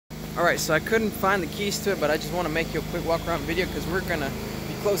Alright, so I couldn't find the keys to it, but I just want to make you a quick walk around video because we're going to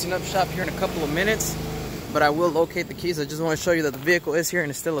be closing up shop here in a couple of minutes. But I will locate the keys. I just want to show you that the vehicle is here and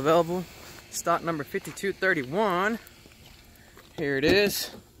is still available. Stock number 5231. Here it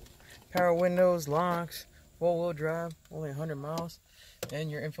is. Power windows, locks, four-wheel drive, only 100 miles, and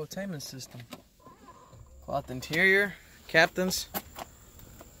your infotainment system. Cloth interior, captains,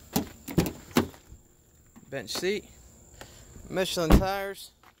 bench seat, Michelin tires.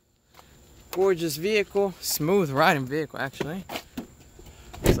 Gorgeous vehicle, smooth riding vehicle actually.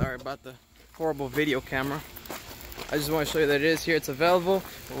 Sorry about the horrible video camera. I just want to show you that it is here, it's available.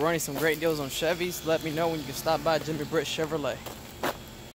 We're running some great deals on Chevys. Let me know when you can stop by Jimmy Britt Chevrolet.